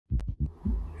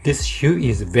This shoe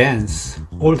is Vans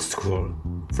Old School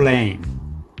Flame.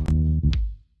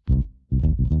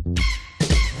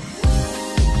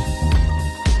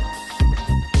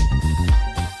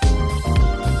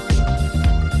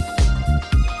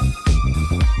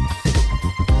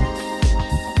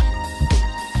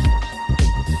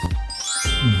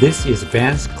 This is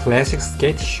Vans classic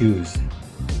skate shoes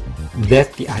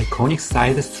that the iconic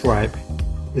side stripe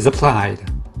is applied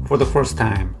for the first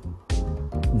time.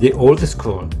 The old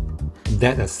school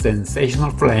that a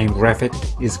sensational flame graphic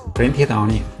is printed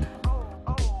on it.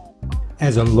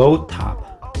 As a low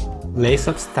top,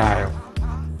 lace-up style,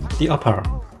 the upper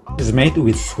is made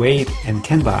with suede and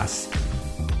canvas.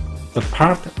 The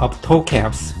part of toe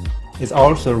caps is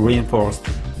also reinforced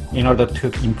in order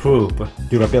to improve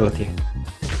durability.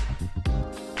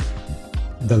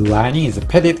 The lining is a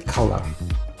padded color,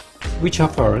 which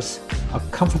offers a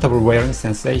comfortable wearing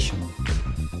sensation.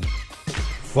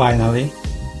 Finally,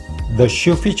 the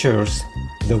shoe features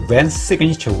the Vans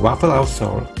signature waffle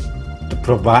outsole to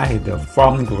provide a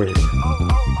firm grip.